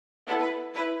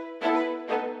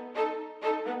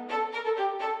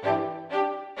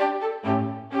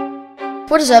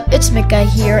What is up? It's McGuy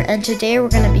here, and today we're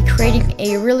going to be creating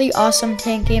a really awesome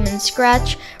tank game in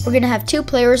Scratch. We're going to have two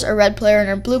players, a red player and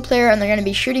a blue player, and they're going to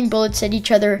be shooting bullets at each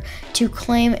other to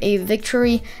claim a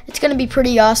victory. It's going to be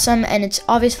pretty awesome, and it's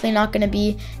obviously not going to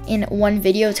be in one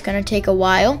video. It's going to take a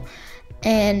while,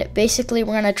 and basically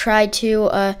we're going to try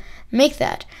to make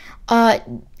that.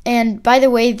 And by the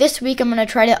way, this week I'm going to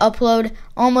try to upload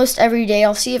almost every day.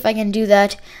 I'll see if I can do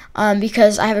that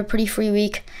because I have a pretty free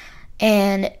week,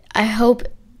 and I hope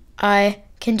I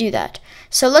can do that.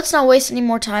 So let's not waste any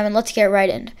more time and let's get right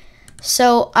in.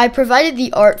 So I provided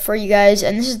the art for you guys,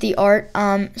 and this is the art.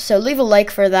 So leave a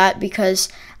like for that because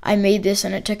I made this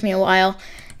and it took me a while.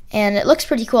 And it looks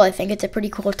pretty cool, I think. It's a pretty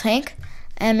cool tank.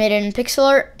 I made it in pixel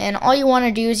art, and all you want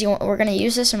to do is we're going to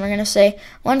use this, and we're going to say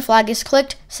when flag is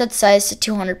clicked, set size to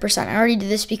 200%. I already did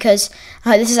this because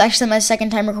this is actually my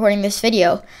second time recording this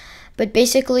video. But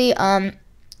basically,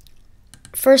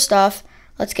 first off,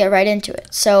 let's get right into it.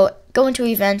 So go into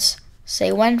events,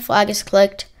 say when flag is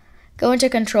clicked, go into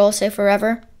control, say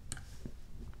forever,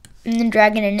 and then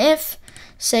drag in an if,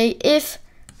 say if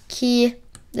key,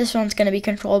 this one's going to be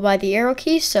controlled by the arrow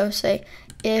key, so say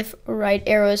if right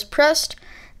arrow is pressed,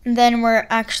 and then we're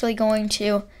actually going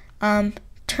to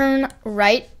turn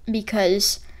right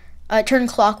because, turn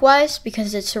clockwise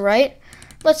because it's right.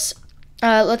 Let's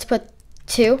put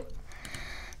 2.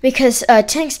 Because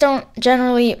tanks don't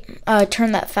generally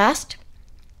turn that fast.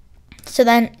 So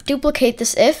then duplicate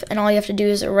this if, and all you have to do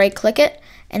is right click it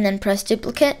and then press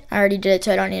duplicate. I already did it,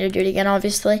 so I don't need to do it again,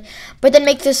 obviously. But then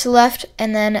make this left,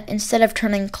 and then instead of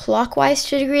turning clockwise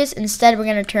 2 degrees, instead we're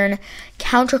going to turn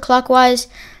counterclockwise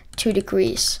 2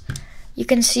 degrees. You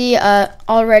can see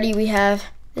already we have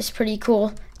this pretty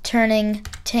cool turning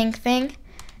tank thing,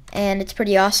 and it's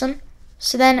pretty awesome.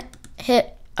 So then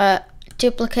hit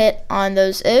duplicate on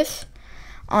those if,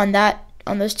 on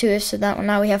those 2 ifs, so that one,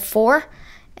 now we have 4,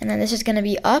 and then this is going to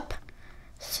be up.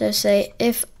 So say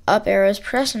if up arrow is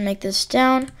pressed and make this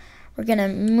down. We're going to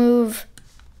move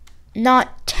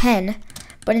not 10,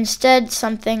 but instead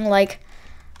something like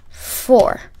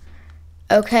 4.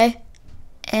 Okay?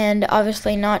 And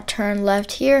obviously not turn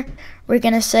left here. We're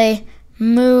going to say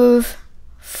move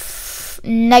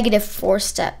 -4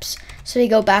 steps. So we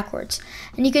go backwards.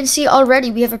 And you can see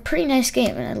already we have a pretty nice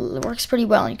game, and it works pretty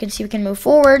well. And you can see we can move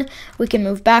forward, we can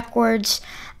move backwards,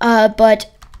 but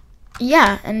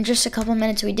yeah, in just a couple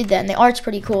minutes we did that, and the art's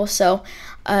pretty cool, so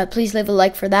please leave a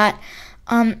like for that.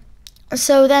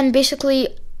 So then basically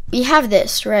we have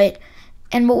this, right?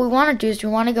 And what we want to do is we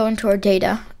want to go into our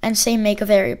data and say make a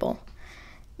variable.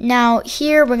 Now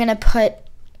here we're going to put,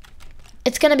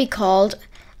 it's going to be called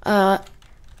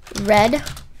red,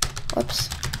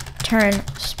 turn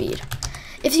speed.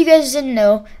 If you guys didn't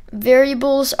know,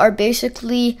 variables are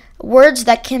basically words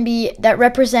that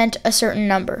represent a certain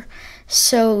number.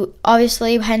 So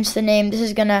obviously, hence the name, this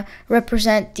is gonna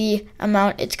represent the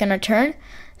amount it's gonna turn.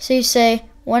 So you say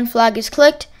when flag is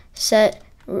clicked, set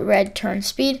red turn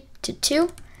speed to 2,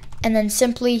 and then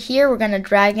simply here we're gonna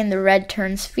drag in the red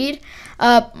turn speed.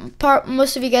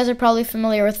 Most of you guys are probably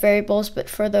familiar with variables, but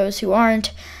for those who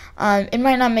aren't, it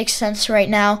might not make sense right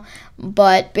now,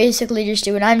 but basically just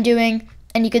do what I'm doing,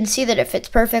 and you can see that it fits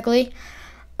perfectly.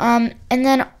 And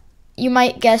then you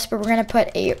might guess, but we're going to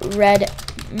put a red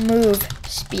move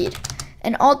speed.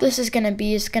 And all this is going to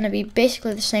be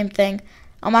basically the same thing.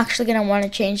 I'm actually going to want to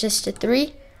change this to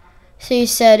 3. So you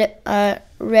said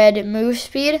red move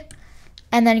speed,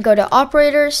 and then go to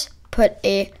operators, put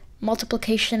a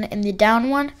multiplication in the down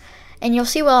one, and you'll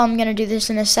see, well, I'm going to do this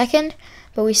in a second,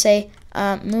 but we say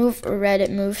move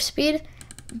red move speed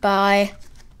by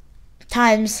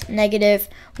times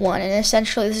 -1, and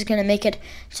essentially this is going to make it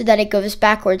so that it goes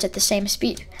backwards at the same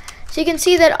speed. So you can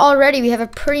see that already we have a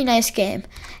pretty nice game,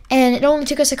 and it only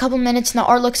took us a couple minutes, and the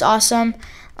art looks awesome.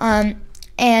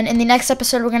 And in the next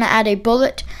episode we're going to add a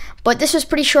bullet, but this was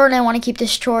pretty short, and I want to keep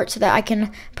this short so that I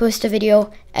can post a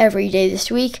video every day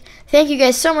this week. Thank you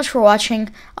guys so much for watching.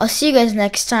 I'll see you guys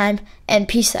next time, and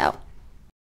peace out.